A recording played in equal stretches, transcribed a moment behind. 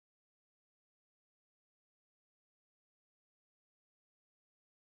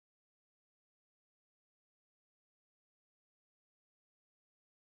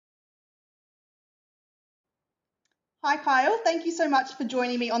Hi, Kyle. Thank you so much for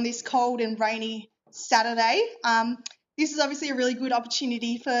joining me on this cold and rainy Saturday. This is obviously a really good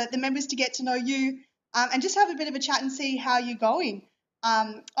opportunity for the members to get to know you and just have a bit of a chat and see how you're going.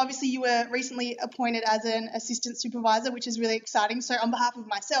 Obviously, you were recently appointed as an assistant supervisor, which is really exciting. So, on behalf of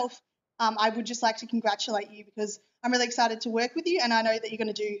myself, I would just like to congratulate you because I'm really excited to work with you and I know that you're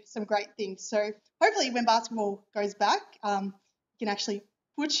going to do some great things. So, hopefully, when basketball goes back, you can actually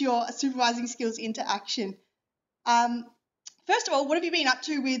put your supervising skills into action. Um, First of all, what have you been up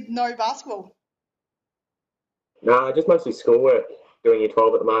to with no basketball? No, just mostly schoolwork, doing year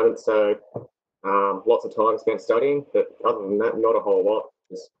 12 at the moment, so lots of time spent studying, but other than that, not a whole lot.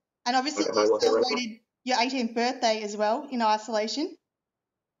 Just And obviously, stuck at you home like everyone. celebrated your 18th birthday as well in isolation.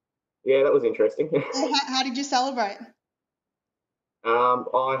 Yeah, that was interesting. So how did you celebrate?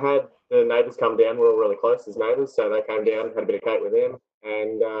 I had the neighbours come down. We're all really close as neighbours, so they came down, had a bit of cake with them,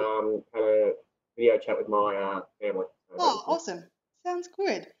 and had a video chat with my family. So that was Oh, good. awesome. Sounds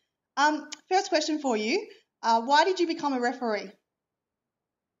good. First question for you. Why did you become a referee?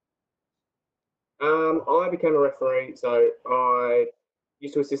 I became a referee, so I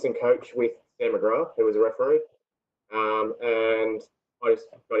used to assist and coach with Sam McGrath, who was a referee. And I just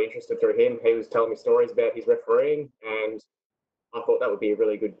got interested through him. He was telling me stories about his refereeing, and I thought that would be a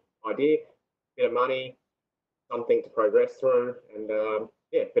really good idea. Bit of money, something to progress through, and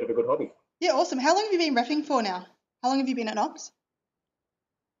yeah, bit of a good hobby. Yeah, awesome. How long have you been refing for now? How long have you been at Knox?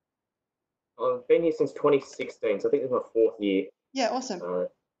 I've been here since 2016, so I think this is my fourth year. Yeah, awesome. So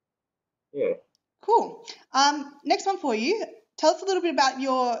yeah, Cool. Next one for you. Tell us a little bit about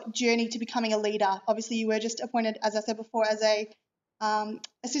your journey to becoming a leader. Obviously, you were just appointed, as I said before, as a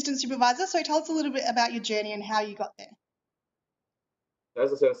assistant supervisor. So tell us a little bit about your journey and how you got there.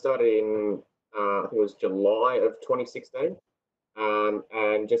 as I said, I started in I think it was July of 2016,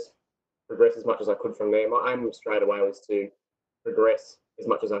 and just progress as much as I could from there. My aim straight away was to progress as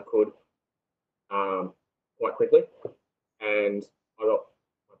much as I could um, quite quickly, and I got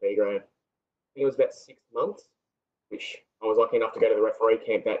my B grade. I think it was about 6 months, which I was lucky enough to go to the referee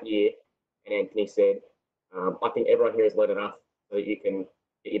camp that year. And Anthony said, I think everyone here has led enough so that you can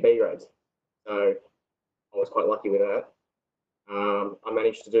get your B grades. So I was quite lucky with that. I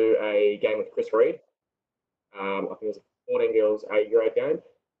managed to do a game with Chris Reed. I think it was a 14 girls A grade game,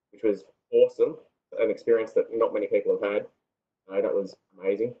 which was awesome, an experience that not many people have had. So that was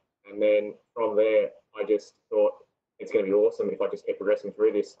amazing. And then from there, I just thought it's going to be awesome if I just keep progressing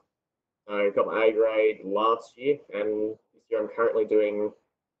through this. I got my A grade last year, and this year I'm currently doing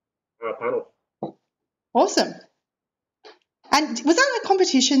a panel. Awesome. And was that a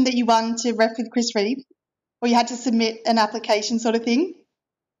competition that you won to ref with Chris Reed, or you had to submit an application sort of thing?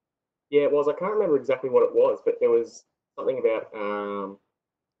 Yeah, it was. I can't remember exactly what it was, but there was something about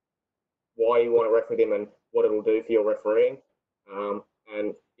why you want to ref with him and what it'll do for your refereeing.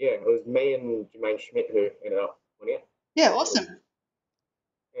 And yeah, it was me and Jermaine Schmidt who ended up winning it. Yeah, So it was, awesome.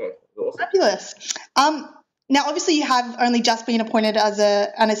 yeah, it was awesome. Fabulous. Now, obviously, you have only just been appointed as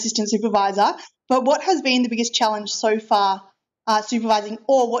an assistant supervisor, but what has been the biggest challenge so far supervising,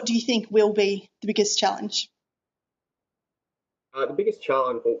 or what do you think will be the biggest challenge? The biggest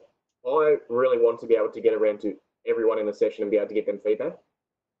challenge, well, I really want to be able to get around to everyone in the session and be able to give them feedback,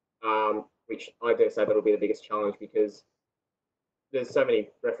 which I dare say that'll be the biggest challenge because there's so many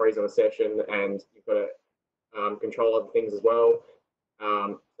referees on a session and you've got to control other things as well.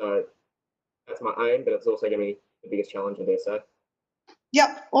 So that's my aim, but it's also going to be the biggest challenge, I dare say.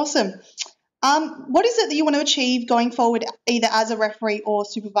 Yep, awesome. What is it that you want to achieve going forward, either as a referee or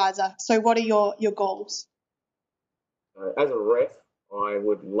supervisor? So, what are your goals? As a ref, I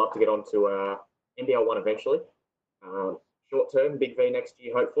would love to get onto NBL one eventually. Um, Short term, big V next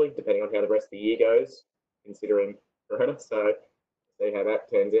year, hopefully, depending on how the rest of the year goes, considering Corona. So see how that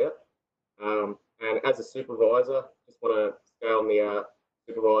turns out. And as a supervisor, just want to stay on the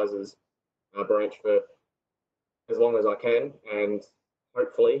supervisors branch for as long as I can, and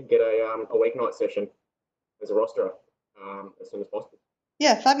hopefully get a weeknight session as a roster as soon as possible.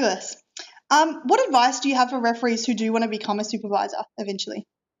 Yeah, fabulous. What advice do you have for referees who do want to become a supervisor eventually?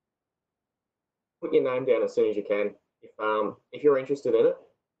 Put your name down as soon as you can. If you're interested in it,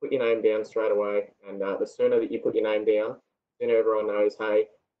 put your name down straight away, and the sooner that you put your name down, the sooner everyone knows, hey,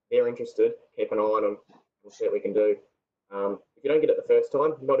 they're interested. Keep an eye on them. We'll see what we can do. If you don't get it the first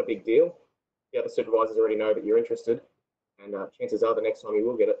time, not a big deal. The other supervisors already know that you're interested, and chances are the next time you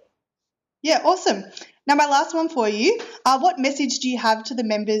will get it. Yeah, awesome. Now, my last one for you. What message do you have to the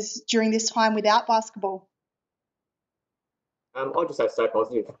members during this time without basketball? I'll just say stay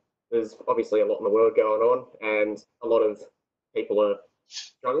positive. There's obviously a lot in the world going on, and a lot of people are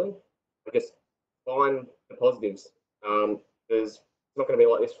struggling. But just find the positives. It's not going to be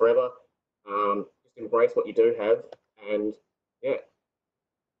like this forever. Just embrace what you do have, and yeah.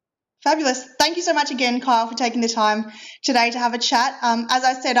 Fabulous. Thank you so much again, Kyal, for taking the time today to have a chat. As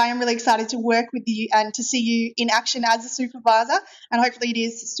I said, I am really excited to work with you and to see you in action as a supervisor, and hopefully it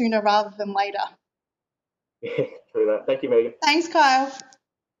is sooner rather than later. Yeah, true that. Thank you, Megan. Thanks, Kyal.